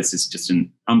we realize it's just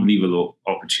an unbelievable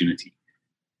opportunity.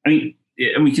 I mean,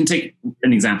 and we can take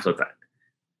an example of that.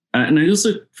 And I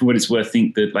also, for what it's worth,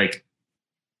 think that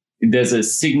there's a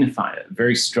signifier, a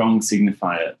very strong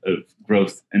signifier of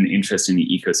growth and interest in the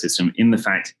ecosystem in the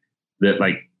fact that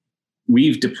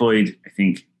we've deployed, I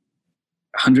think,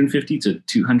 150 to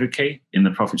 200K in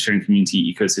the profit sharing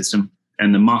community ecosystem,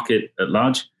 and the market at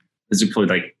large has deployed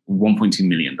 $1.2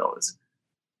 million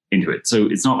into it. So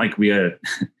it's not like we are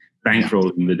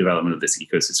bankrolling the development of this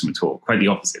ecosystem at all. Quite the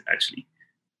opposite, actually.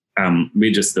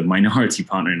 We're just the minority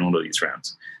partner in all of these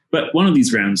rounds. But one of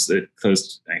these rounds that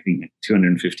closed, I think,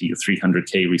 250 or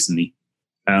 300K recently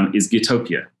is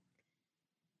Gitopia.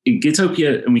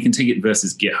 Gitopia, and we can take it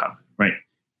versus GitHub, right?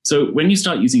 So when you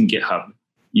start using GitHub,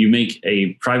 you make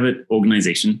a private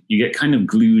organization. You get kind of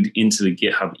glued into the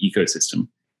GitHub ecosystem.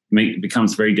 It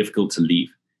becomes very difficult to leave.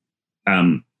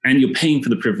 And you're paying for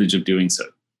the privilege of doing so.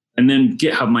 And then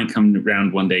GitHub might come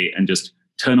around one day and just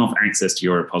turn off access to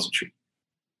your repository.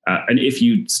 And if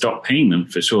you stop paying them,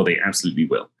 for sure, they absolutely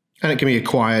will. And it can be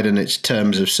acquired and its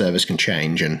terms of service can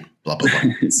change and blah, blah,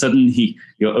 blah. Suddenly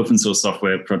your open source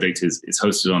software project is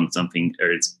hosted on something,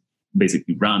 or it's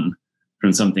basically run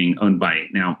from something owned by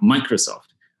now Microsoft,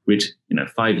 which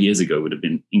 5 years ago would have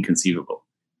been inconceivable.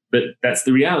 But that's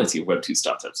the reality of Web2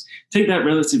 startups. Take that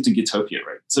relative to Gitopia,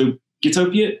 right? So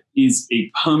Gitopia is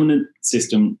a permanent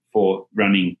system for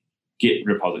running Git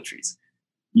repositories.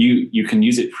 You can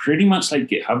use it pretty much like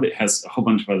GitHub. It has a whole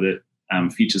bunch of other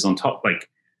features on top, like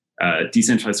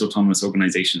decentralized autonomous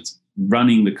organizations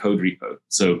running the code repo.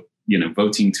 So,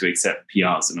 voting to accept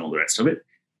PRs and all the rest of it.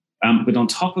 But on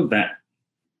top of that,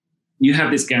 you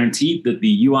have this guarantee that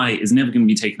the UI is never going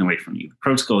to be taken away from you. The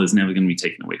protocol is never going to be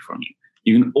taken away from you.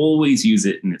 You can always use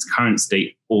it in its current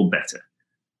state or better.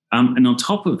 And on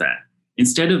top of that,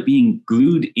 instead of being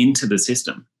glued into the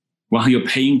system while you're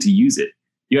paying to use it,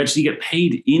 you actually get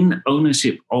paid in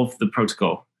ownership of the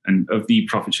protocol and of the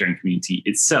profit sharing community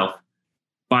itself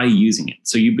by using it.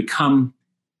 So you become,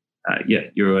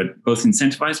 you're both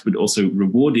incentivized, but also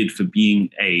rewarded for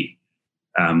being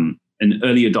an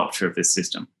early adopter of this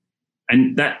system.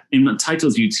 And that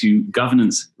entitles you to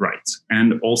governance rights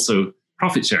and also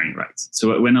profit sharing rights.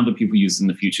 So when other people use it in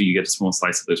the future, you get a small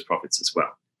slice of those profits as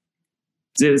well.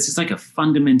 So it's just like a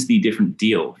fundamentally different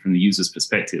deal from the user's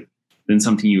perspective than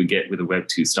something you would get with a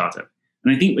Web2 startup.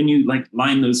 And I think when you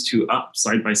line those two up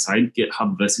side by side,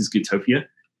 GitHub versus Gitopia,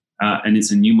 and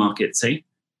it's a new market, say,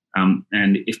 and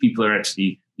if people are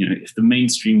actually, if the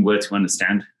mainstream were to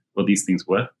understand what these things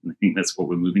were, and I think that's what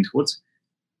we're moving towards,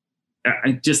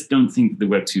 I just don't think the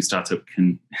Web2 startup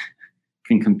can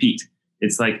compete.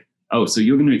 It's like, oh, so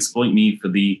you're going to exploit me for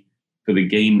the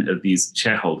gain of these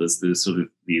shareholders, the sort of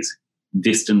these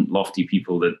distant, lofty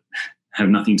people that have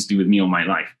nothing to do with me or my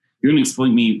life. You're going to exploit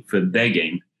me for their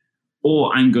gain,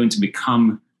 or I'm going to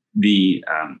become the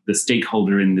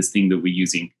stakeholder in this thing that we're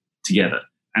using together,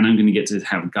 and I'm going to get to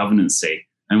have governance say.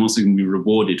 I'm also going to be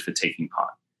rewarded for taking part.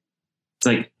 It's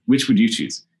like, which would you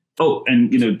choose? Oh,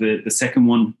 and the second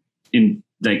one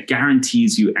that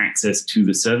guarantees you access to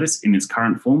the service in its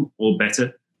current form or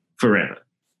better forever,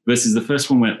 versus the first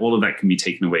one where all of that can be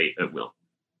taken away at will.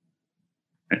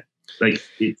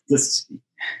 It's just,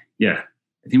 I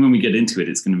think when we get into it,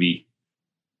 it's going to be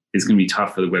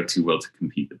tough for the Web2 world to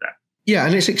compete with that. Yeah,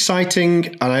 and it's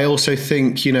exciting. And I also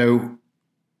think, it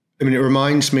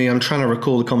reminds me, I'm trying to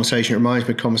recall the conversation. It reminds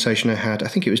me of a conversation I had, I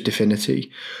think it was Definity,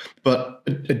 but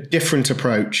a different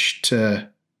approach to,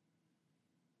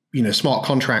 smart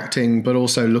contracting, but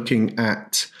also looking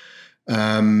at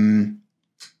there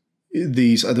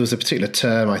was a particular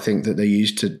term I think that they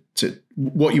used to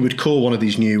what you would call one of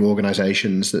these new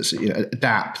organizations that's a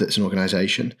DApp that's an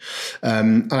organization.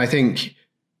 And I think,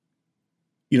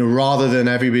 rather than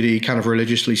everybody kind of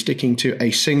religiously sticking to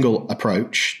a single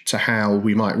approach to how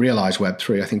we might realize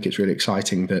Web3, I think it's really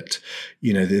exciting that,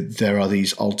 there are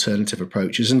these alternative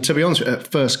approaches. And to be honest, at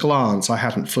first glance, I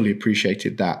hadn't fully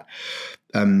appreciated that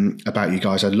about you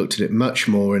guys. I looked at it much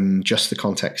more in just the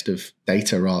context of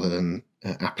data rather than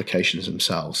applications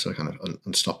themselves, so kind of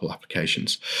unstoppable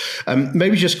applications.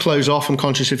 Maybe just close off. I'm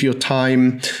conscious of your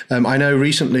time. I know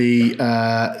recently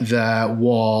there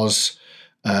was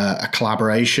a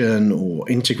collaboration or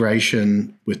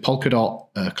integration with Polkadot,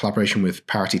 a collaboration with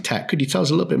Parity Tech. Could you tell us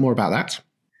a little bit more about that?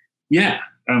 Yeah,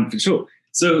 for sure.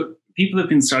 So people have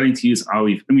been starting to use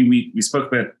Arweave. I mean, we spoke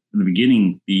about in the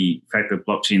beginning the fact that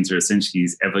blockchains are essentially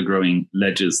these ever-growing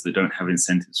ledgers that don't have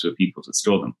incentives for people to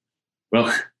store them.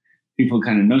 Well, people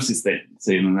kind of noticed that,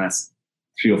 say, in the last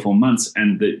 3 or 4 months,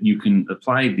 and that you can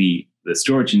apply the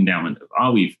storage endowment of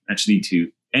Arweave actually to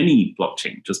any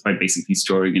blockchain just by basically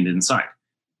storing it inside.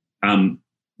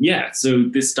 So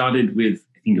this started with,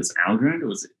 I think it was Algorand, or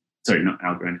was it? Sorry, not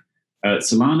Algorand.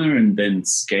 Solana and then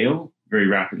Scale very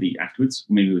rapidly afterwards.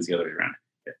 Maybe it was the other way around.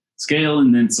 Yeah. Scale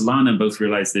and then Solana both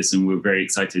realized this and were very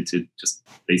excited to just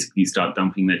basically start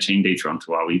dumping their chain data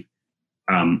onto Arweave.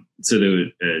 So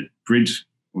the bridge,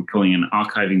 we're calling an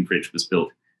archiving bridge, was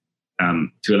built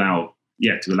to allow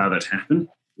that to happen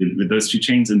with those two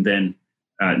chains, and then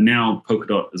now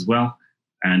Polkadot as well.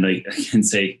 And I can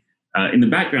say in the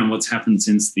background, what's happened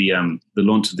since the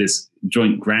launch of this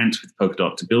joint grant with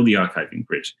Polkadot to build the archiving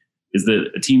bridge is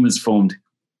that a team was formed,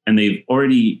 and they've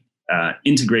already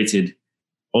integrated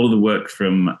all of the work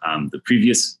from the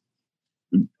previous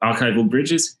archival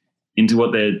bridges into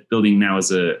what they're building now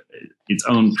as its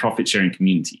own profit-sharing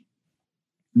community.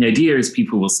 The idea is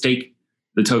people will stake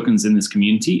the tokens in this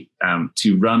community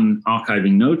to run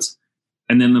archiving nodes,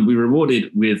 and then they'll be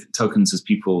rewarded with tokens as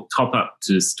people top up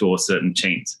to store certain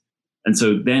chains. And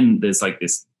so then there's like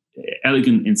this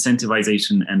elegant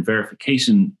incentivization and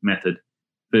verification method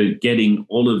for getting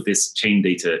all of this chain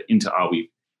data into Arweave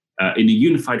in a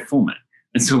unified format.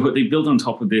 And so what they built on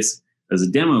top of this as a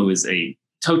demo is a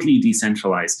totally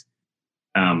decentralized,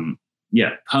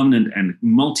 permanent and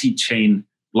multi-chain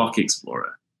block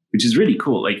explorer, which is really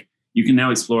cool. Like you can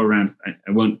now explore around,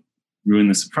 I won't ruin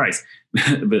the surprise,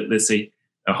 but let's say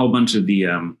a whole bunch of the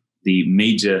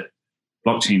major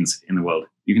blockchains in the world.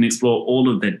 You can explore all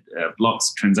of the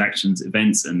blocks, transactions,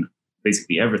 events, and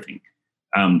basically everything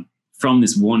from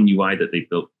this one UI that they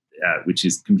built, which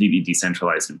is completely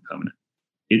decentralized and permanent.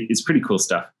 It's pretty cool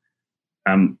stuff.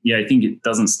 I think it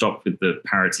doesn't stop with the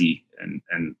parity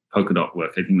and Polkadot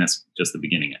work. I think that's just the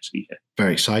beginning, actually. Here.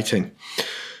 Very exciting.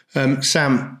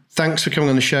 Sam, thanks for coming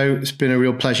on the show. It's been a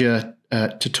real pleasure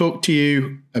to talk to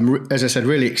you. I'm, as I said,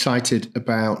 really excited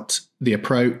about the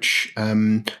approach.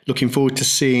 Looking forward to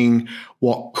seeing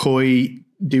what Koi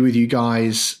do with you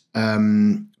guys.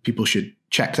 People should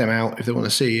check them out if they want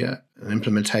to see an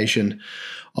implementation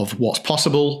of what's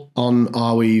possible on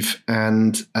Arweave.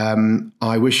 And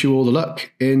I wish you all the luck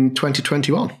in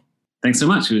 2021. Thanks so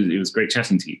much. It was great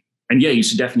chatting to you. And yeah, you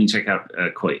should definitely check out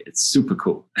Koi. It's super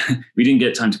cool. We didn't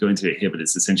get time to go into it here, but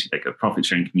it's essentially like a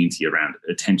profit-sharing community around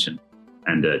attention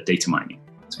and data mining.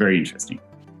 It's very interesting.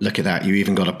 Look at that. You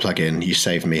even got a plug-in. You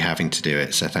saved me having to do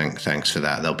it. So thanks for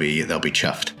that. They'll be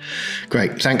chuffed.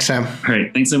 Great. Thanks, Sam. All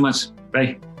right. Thanks so much.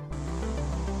 Bye.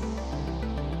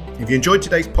 If you enjoyed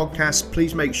today's podcast,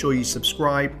 please make sure you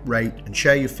subscribe, rate, and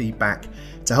share your feedback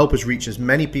to help us reach as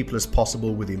many people as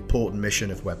possible with the important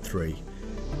mission of Web3.